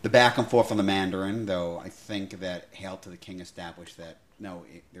 The back and forth on the Mandarin, though, I think that Hail to the King established that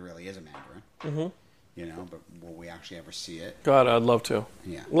there really is a Mandarin. Mm-hmm. But will we actually ever see it? God, I'd love to.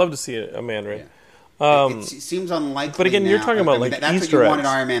 Yeah, love to see a Mandarin. Yeah. It seems unlikely. But again, you're talking about that's Easter eggs. That's what you wanted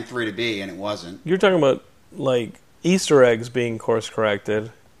Iron Man 3 to be, and it wasn't. You're talking about Easter eggs being course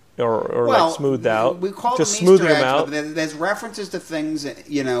corrected. Or smoothed out. We call just them smoothing Easter eggs, them out. But there's references to things,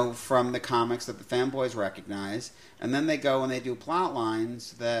 from the comics that the fanboys recognize, and then they go and they do plot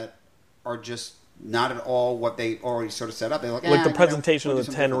lines that are just not at all what they already sort of set up. They're like the presentation of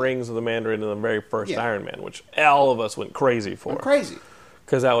the 10 rings of the Mandarin in the very first Iron Man, which all of us went crazy for.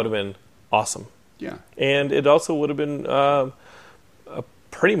 Because that would have been awesome. Yeah. And it also would have been a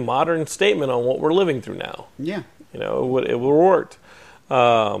pretty modern statement on what we're living through now. Yeah. It would have worked.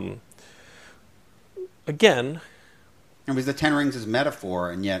 Again, it was the 10 rings as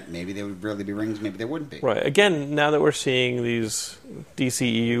metaphor, and yet maybe they would really be rings, maybe they wouldn't be. Right. Again, now that we're seeing these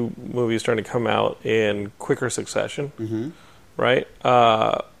DCEU movies starting to come out in quicker succession, right?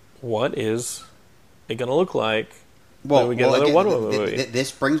 What is it going to look like when we get another Wonder Woman movie? This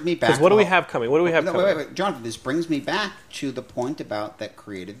brings me back. Because what do we have coming? What do we have coming? Wait, Jonathan. This brings me back to the point about that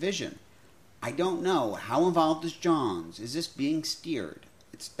creative vision. I don't know. How involved is Johns? Is this being steered?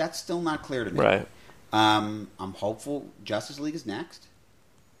 That's still not clear to me. Right. I'm hopeful Justice League is next.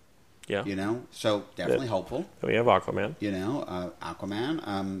 Yeah. So definitely hopeful. We have Aquaman.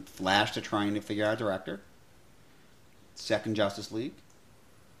 Aquaman. Flash to trying to figure out a director. Second Justice League.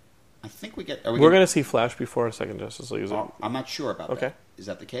 I think we get... We're going to see Flash before a second Justice League. I'm not sure about that. Is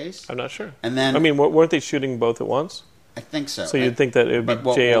that the case? I'm not sure. And then... I mean, weren't they shooting both at once? I think so. So you'd think that it would be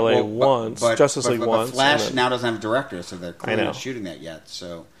JLA once, Justice League once. But Flash now doesn't have a director, so they're clearly not shooting that yet.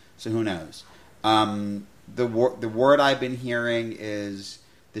 So who knows? The word I've been hearing is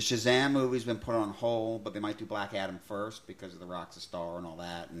the Shazam movie's been put on hold, but they might do Black Adam first because of The Rock's a star and all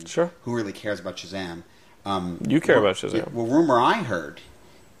that. And who really cares about Shazam? You care about Shazam. Well, rumor I heard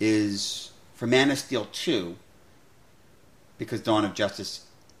is for Man of Steel 2, because Dawn of Justice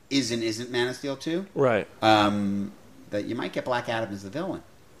isn't Man of Steel 2. Right. That you might get Black Adam as the villain.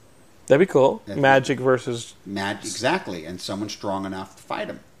 That'd be cool. Magic versus... Exactly, and someone strong enough to fight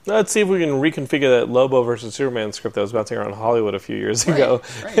him. Let's see if we can reconfigure that Lobo versus Superman script that was bouncing around Hollywood a few years ago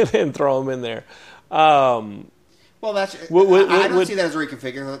and throw him in there. Well, that's... I don't see that as a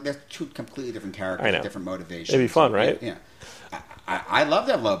reconfigure. They're two completely different characters, different motivations. It'd be fun, right? Yeah. I love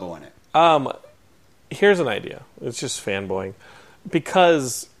that Lobo in it. Here's an idea. It's just fanboying.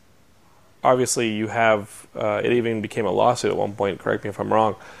 Because... Obviously, you have, it even became a lawsuit at one point, correct me if I'm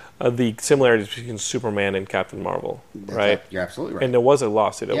wrong, the similarities between Superman and Captain Marvel, right? You're absolutely right. And there was a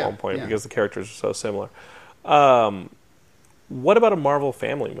lawsuit at one point because the characters are so similar. What about a Marvel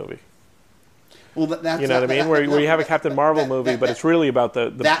family movie? Well, that's, you know what I mean? Where you have a Captain Marvel movie, but it's really about the...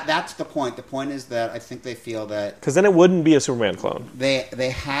 That's the point. The point is that I think they feel that... Because then it wouldn't be a Superman clone.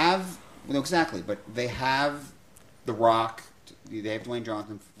 They have... No, exactly, but they have The Rock... They have Dwayne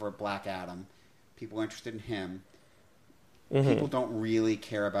Johnson for Black Adam. People are interested in him. Mm-hmm. People don't really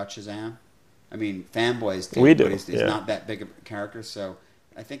care about Shazam. I mean, fanboys do. We do. But he's not that big of a character. So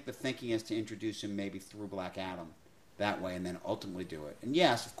I think the thinking is to introduce him maybe through Black Adam that way and then ultimately do it. And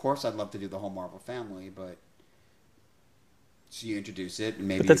yes, of course, I'd love to do the whole Marvel family, but So you introduce it, and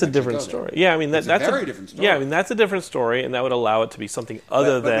maybe. But that's a different story. Yeah, I mean that's a very different story. Yeah, I mean that's a different story, and that would allow it to be something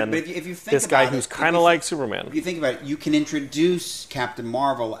other than if you think this guy who's kind of like Superman. If you think about it, you can introduce Captain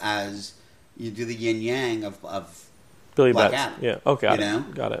Marvel as you do the yin yang of Billy Black Batson. Adam. Yeah. Okay.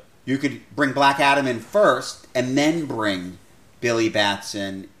 Got it. You could bring Black Adam in first, and then bring Billy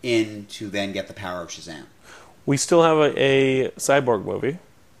Batson in to then get the power of Shazam. We still have a Cyborg movie.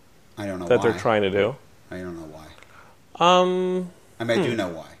 I don't know that why. They're trying to do. I don't know why. I do know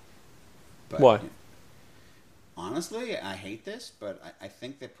why. But, why? Honestly, I hate this, but I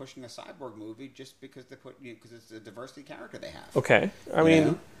think they're pushing a Cyborg movie just because because it's a diversity character they have. Okay, I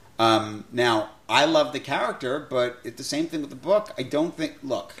mean, now I love the character, but it's the same thing with the book. I don't think.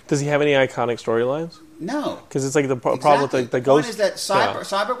 Look, does he have any iconic storylines? No, because it's like the problem with the Ghost. One is that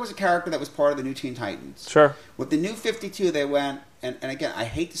Cyborg was a character that was part of the New Teen Titans. Sure. With the New 52, they went, and again, I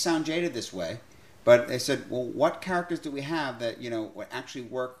hate to sound jaded this way, but they said, well, what characters do we have that would actually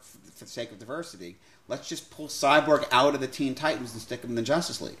work for the sake of diversity? Let's just pull Cyborg out of the Teen Titans and stick him in the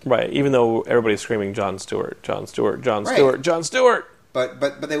Justice League. Right, even though everybody's screaming Jon Stewart, Jon Stewart, Jon right. Stewart, Jon Stewart.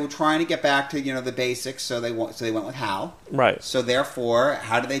 But they were trying to get back to the basics, so they went with Hal. Right. So therefore,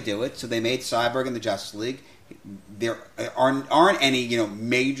 how did they do it? So they made Cyborg in the Justice League. There aren't any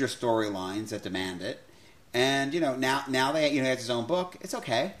major storylines that demand it. And now they has his own book. It's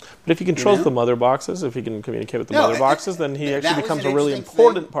okay. But if he controls the mother boxes, if he can communicate with the mother boxes, then he actually becomes a really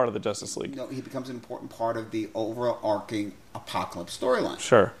important part of the Justice League. He becomes an important part of the overarching Apocalypse storyline.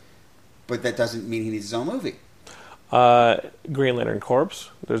 Sure. But that doesn't mean he needs his own movie. Green Lantern Corps.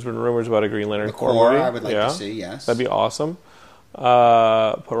 There's been rumors about a Green Lantern Corps movie. I would like to see. Yes, that'd be awesome. Put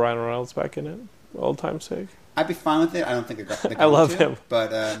Ryan Reynolds back in it, old time's sake. I'd be fine with it. I don't think they're going I love him,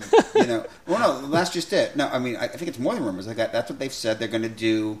 but well, no, that's just it. No, I mean, I think it's more than rumors. That's what they've said they're going to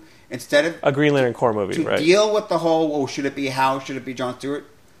do instead of a Green Lantern Corps movie, right? Deal with the whole. Should it be Hal? Should it be Jon Stewart?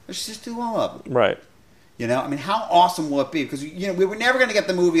 Let's just do all of them, right? I mean, how awesome will it be? Because we were never going to get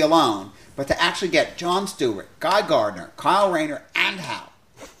the movie alone, but to actually get Jon Stewart, Guy Gardner, Kyle Rayner, and Hal.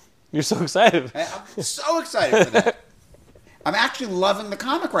 You're so excited. I'm so excited for that. I'm actually loving the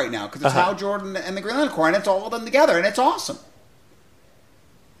comic right now because it's Hal Jordan and the Green Lantern Corps, and it's all of them together, and it's awesome.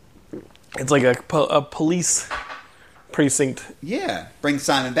 It's like a police precinct. Yeah, bring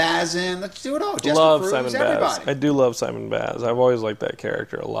Simon Baz in. Let's do it all. Jessica Love Cruz, Simon everybody. Baz. I do love Simon Baz. I've always liked that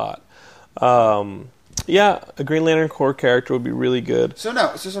character a lot. Yeah, a Green Lantern Corps character would be really good. So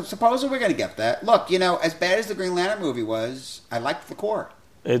suppose we're going to get that. Look, as bad as the Green Lantern movie was, I liked the Corps.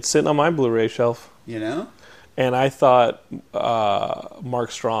 It's sitting on my Blu-ray shelf. And I thought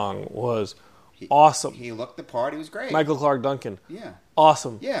Mark Strong was awesome. He looked the part. He was great. Michael Clark Duncan. Yeah.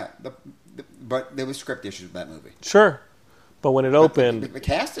 Awesome. Yeah. But there was script issues with that movie. Sure. But when it opened... The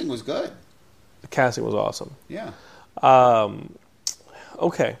casting was good. The casting was awesome. Yeah.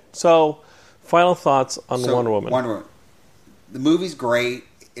 Okay. So, final thoughts on Wonder Woman. Wonder Woman. The movie's great.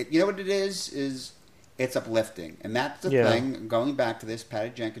 You know what it is it's uplifting. And that's the thing. Going back to this,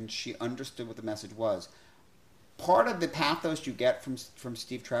 Patty Jenkins, she understood what the message was. Part of the pathos you get from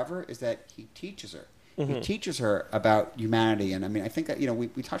Steve Trevor is that he teaches her. Mm-hmm. He teaches her about humanity. And I mean, I think that,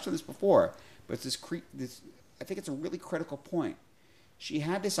 we touched on this before, but it's I think it's a really critical point. She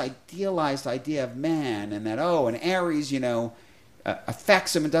had this idealized idea of man and that, and Ares,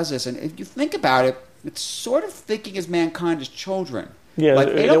 affects him and does this. And if you think about it, it's sort of thinking as mankind as children. Yeah,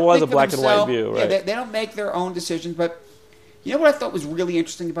 it was a black and white view, right? Yeah, they don't make their own decisions. But you know what I thought was really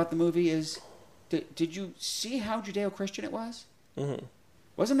interesting about the movie is, did you see how Judeo-Christian it was? Mm-hmm.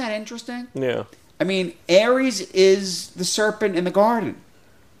 Wasn't that interesting? Yeah. I mean, Ares is the serpent in the garden.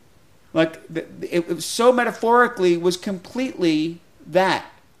 Like, it so metaphorically was completely that.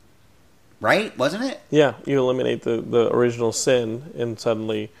 Right? Wasn't it? Yeah. You eliminate the original sin, and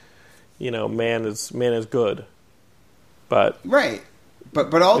suddenly, man is good. But right.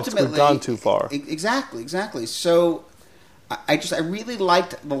 But ultimately... We've gone too far. Exactly. So, I really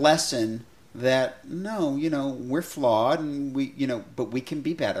liked the lesson that, no, we're flawed, and but we can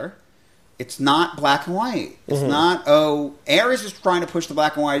be better. It's not black and white. It's not, Ares is trying to push the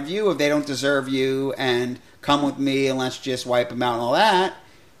black and white view of they don't deserve you and come with me and let's just wipe them out and all that.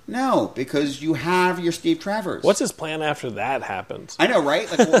 No, because you have your Steve Trevors. What's his plan after that happens? I know, right?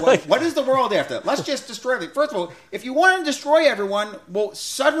 Like, what is the world after? Let's just destroy everything. First of all, if you want to destroy everyone, well,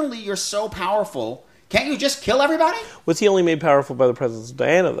 suddenly you're so powerful. Can't you just kill everybody? Was he only made powerful by the presence of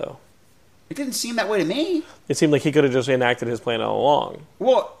Diana, though? It didn't seem that way to me. It seemed like he could have just enacted his plan all along.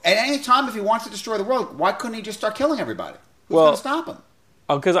 Well, at any time, if he wants to destroy the world, why couldn't he just start killing everybody? Who's going to stop him?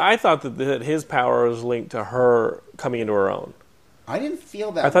 Because I thought that his power was linked to her coming into her own. I didn't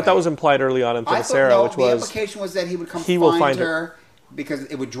feel that. I thought that was implied early on in Themyscira, which was the implication was that he would find her because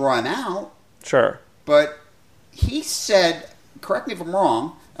it would draw him out. Sure, but he said, correct me if I'm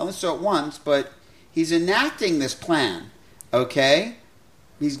wrong, I only saw it once, but he's enacting this plan. Okay,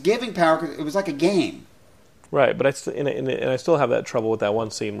 he's giving power because it was like a game. Right, but I still have that trouble with that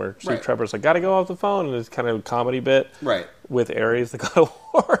one scene where Steve Trevor's like, "Got to go off the phone," and it's kind of a comedy bit, right, with Ares, the god of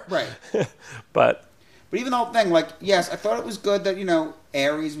war, right. But even the whole thing, like, yes, I thought it was good that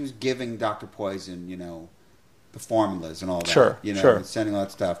Ares was giving Dr. Poison, the formulas and all that, sure, and sending all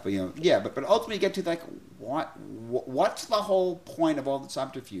that stuff. But but ultimately you get to like, what's the whole point of all the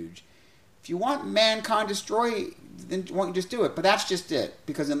subterfuge? If you want mankind destroyed, then why don't you just do it? But that's just it,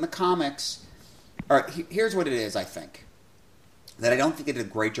 because in the comics. All right, here's what it is, I think, that I don't think they did a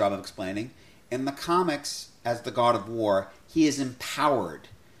great job of explaining. In the comics, as the god of war, he is empowered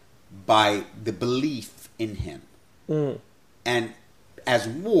by the belief in him. Mm. And as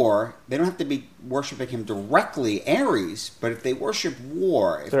war, they don't have to be worshipping him directly, Ares, but if they worship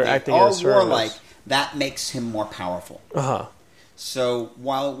war, if they are warlike, that makes him more powerful. Uh-huh. So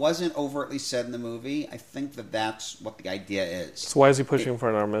while it wasn't overtly said in the movie, I think that's what the idea is. So why is he pushing for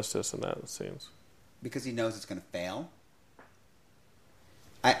an armistice in that scenes? Because he knows it's going to fail.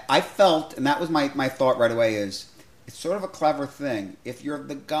 I felt, and that was my thought right away, is it's sort of a clever thing. If you're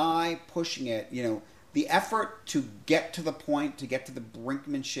the guy pushing it, the effort to get to the point, to get to the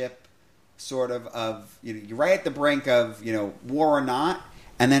brinkmanship sort of you're right at the brink of, war or not,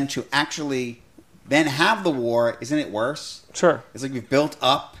 and then to actually then have the war, isn't it worse? Sure. It's like you've built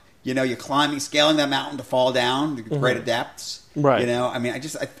up, you're climbing, scaling that mountain to fall down to greater depths. Right.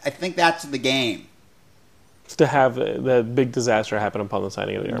 I think that's the game. To have the big disaster happen upon the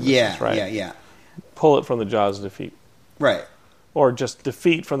signing of the armistice, right? Yeah. Pull it from the jaws of defeat. Right. Or just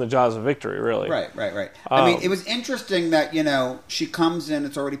defeat from the jaws of victory, really. Right. I mean, it was interesting that, she comes in,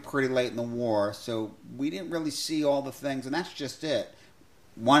 it's already pretty late in the war, so we didn't really see all the things, and that's just it.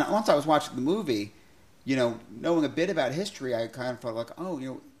 Once I was watching the movie, knowing a bit about history, I kind of felt like,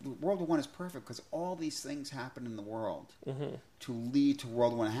 World War I is perfect because all these things happen in the world to lead to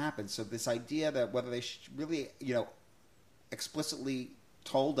World War I to happen. So this idea that whether they really, explicitly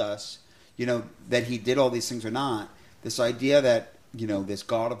told us, that he did all these things or not, this idea that, this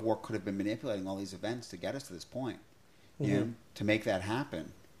god of war could have been manipulating all these events to get us to this point, to make that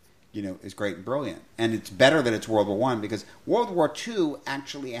happen, is great and brilliant. And it's better that it's World War I because World War II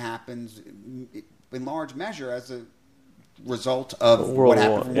actually happens in large measure as a result of what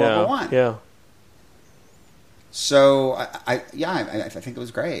happened from World War I. Yeah. So I think it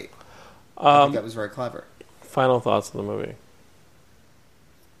was great. I think that was very clever. Final thoughts on the movie.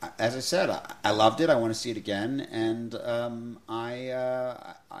 As I said, I loved it. I want to see it again, and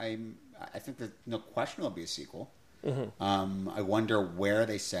I think that no question there'll be a sequel. Mm-hmm. I wonder where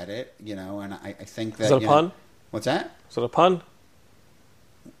they set it, and I think that... Is that a pun? What's that? Is that a pun?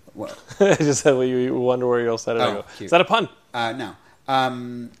 What? I just said, you wonder where you'll set it. Oh, is that a pun? No.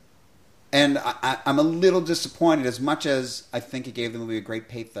 And I'm a little disappointed, as much as I think it gave the movie a great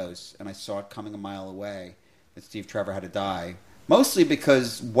pathos, and I saw it coming a mile away, that Steve Trevor had to die. Mostly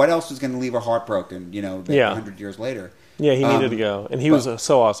because what else was going to leave her heartbroken, 100 years later. Yeah, he needed to go. And he was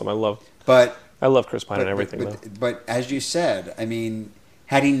so awesome. I love Chris Pine and everything. But as you said, I mean,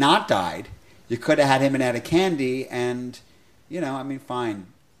 had he not died, you could have had him in Etta Candy, and, fine.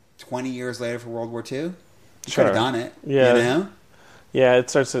 20 years later for World War II, you could have done it. Yeah. Yeah, it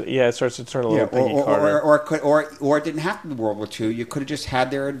starts to turn a little Peggy Carter. Or it didn't have to be World War II. You could have just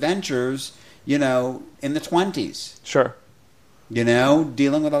had their adventures, in the 20s. Sure.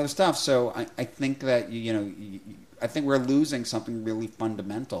 Dealing with other stuff. So I think that I think we're losing something really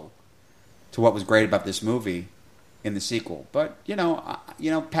fundamental to what was great about this movie in the sequel. But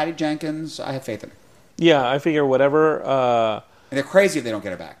Patty Jenkins, I have faith in her. Yeah, I figure whatever. And they're crazy if they don't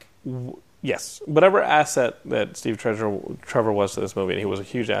get her back. Yes, whatever asset that Steve Trevor was to this movie, and he was a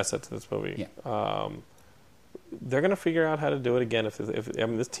huge asset to this movie. Yeah. They're going to figure out how to do it again. If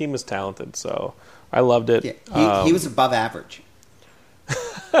this team is talented, so I loved it. Yeah. He was above average.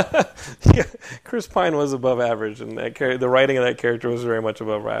 Yeah, Chris Pine was above average, and the writing of that character was very much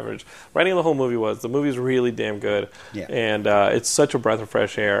above average. Writing of the whole movie was. The movie's really damn good, and it's such a breath of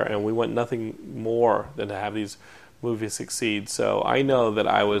fresh air, and we want nothing more than to have these movies succeed. So I know that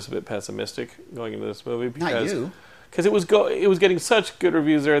I was a bit pessimistic going into this movie because it was getting such good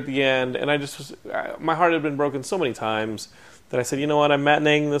reviews there at the end, and my heart had been broken so many times that I said, you know what, I'm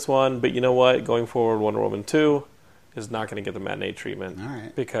matineeing this one, but you know what, going forward, Wonder Woman 2 is not going to get the matinee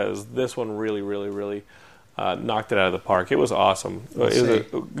treatment because this one really, really, really knocked it out of the park. It was awesome. It was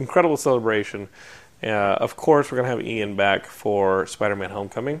an incredible celebration. Of course, we're going to have Ian back for Spider-Man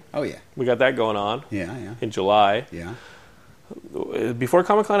Homecoming. Oh, yeah. We got that going on. Yeah. In July. Yeah. Before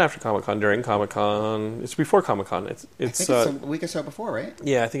Comic-Con, after Comic-Con, during Comic-Con. It's before Comic-Con. I think it's a week or so before, right?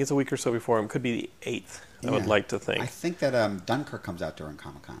 Yeah, I think it's a week or so before. It could be the 8th, I would like to think. I think that Dunkirk comes out during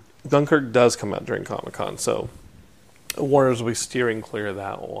Comic-Con. Dunkirk does come out during Comic-Con, so Warner's will be steering clear of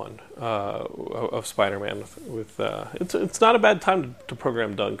that one, of Spider-Man. It's not a bad time to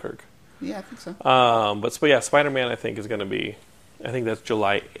program Dunkirk. Yeah, I think so. But Spider-Man I think is going to be, I think that's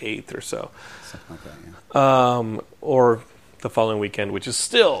July 8th or so. Something like that, yeah. Or the following weekend, which is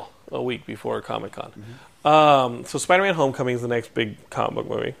still a week before Comic-Con. Mm-hmm. So Spider-Man Homecoming is the next big comic book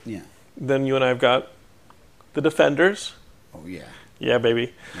movie. Yeah. Then you and I have got The Defenders. Oh, yeah. Yeah,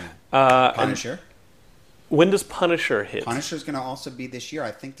 baby. Yeah. Punisher. When does Punisher hit? Punisher's going to also be this year. I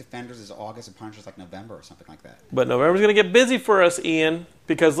think Defenders is August and Punisher's like November or something like that. But November's going to get busy for us, Ian,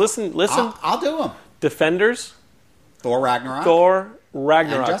 because listen. I'll do them. Defenders. Thor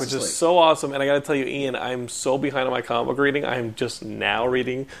Ragnarok, which is so awesome. And I got to tell you, Ian, I'm so behind on my comic book reading. I'm just now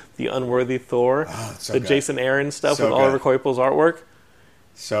reading The Unworthy Thor, so the good. Jason Aaron stuff So with good. Oliver Coipel's artwork.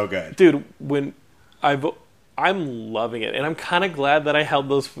 So good. Dude, I'm loving it. And I'm kind of glad that I held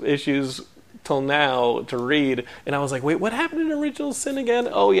those issues till now to read. And I was like, wait, what happened in Original Sin again?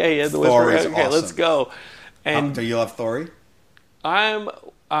 Oh, yeah, the Thor Whisper. is Okay, awesome. let's go. And do you love Thor? I'm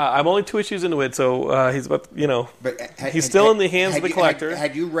only 2 issues into it, so he's about, But he's still in the hands of the collector.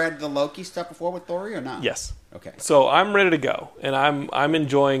 Had you read the Loki stuff before with Thor or not? Yes. Okay. So I'm ready to go, and I'm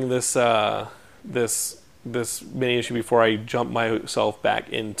enjoying this this mini issue before I jump myself back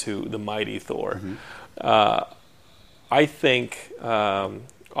into the Mighty Thor. Mm-hmm. I think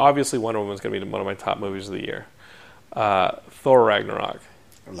obviously Wonder Woman is going to be one of my top movies of the year. Thor Ragnarok.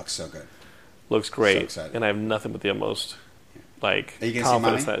 It looks so good. Looks great, So excited. and I have nothing but the utmost Are you gonna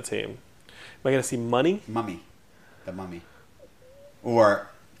confidence see in that team. Am I going to see Money? The Mummy, or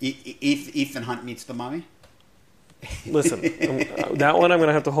Ethan Hunt meets the Mummy. Listen, that one I'm going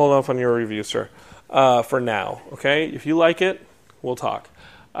to have to hold off on your review, sir, for now. Okay, if you like it, we'll talk.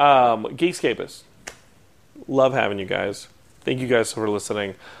 Geekscapists, love having you guys. Thank you guys for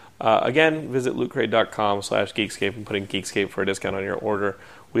listening. Again, visit lootcrate.com/Geekscape and put in Geekscape for a discount on your order.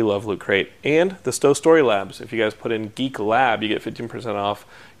 We love Loot Crate. And the Stowe Story Labs. If you guys put in Geek Lab, you get 15% off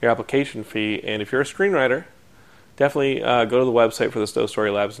your application fee. And if you're a screenwriter, definitely go to the website for the Stowe Story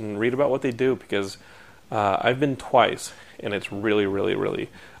Labs and read about what they do, because I've been twice, and it's really, really, really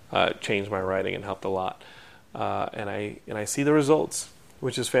changed my writing and helped a lot. And I see the results,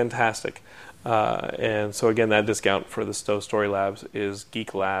 which is fantastic. And so again, that discount for the Stowe Story Labs is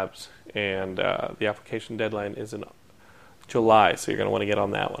Geek Labs, and the application deadline is in July, so you're going to want to get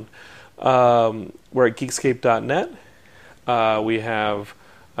on that one. We're at Geekscape.net. We have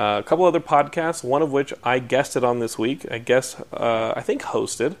a couple other podcasts, one of which I guested on this week. I think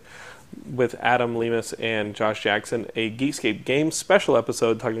hosted with Adam Lemus and Josh Jackson, a Geekscape Games special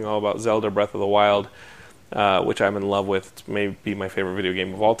episode talking all about Zelda Breath of the Wild, which I'm in love with. It may be my favorite video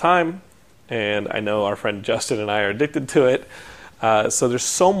game of all time, and I know our friend Justin and I are addicted to it. So there's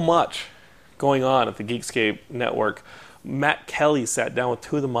so much going on at the Geekscape network. Matt Kelly sat down with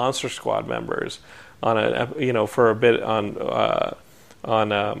 2 of the Monster Squad members on for a bit on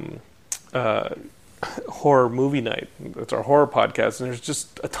horror movie night. It's our horror podcast, and there's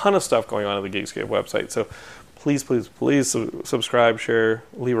just a ton of stuff going on at the Geekscape website. So please subscribe, share,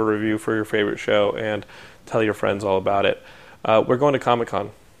 leave a review for your favorite show, and tell your friends all about it. We're going to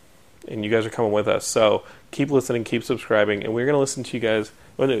Comic-Con, and you guys are coming with us. So keep listening, keep subscribing, and we're going to listen to you guys.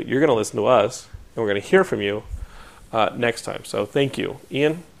 Well, no, you're going to listen to us, and we're going to hear from you next time. So thank you.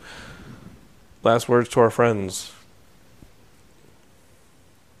 Ian, last words to our friends.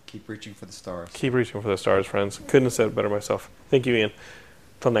 Keep reaching for the stars. Keep reaching for the stars, friends. Couldn't have said it better myself. Thank you, Ian.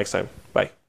 Till next time. Bye.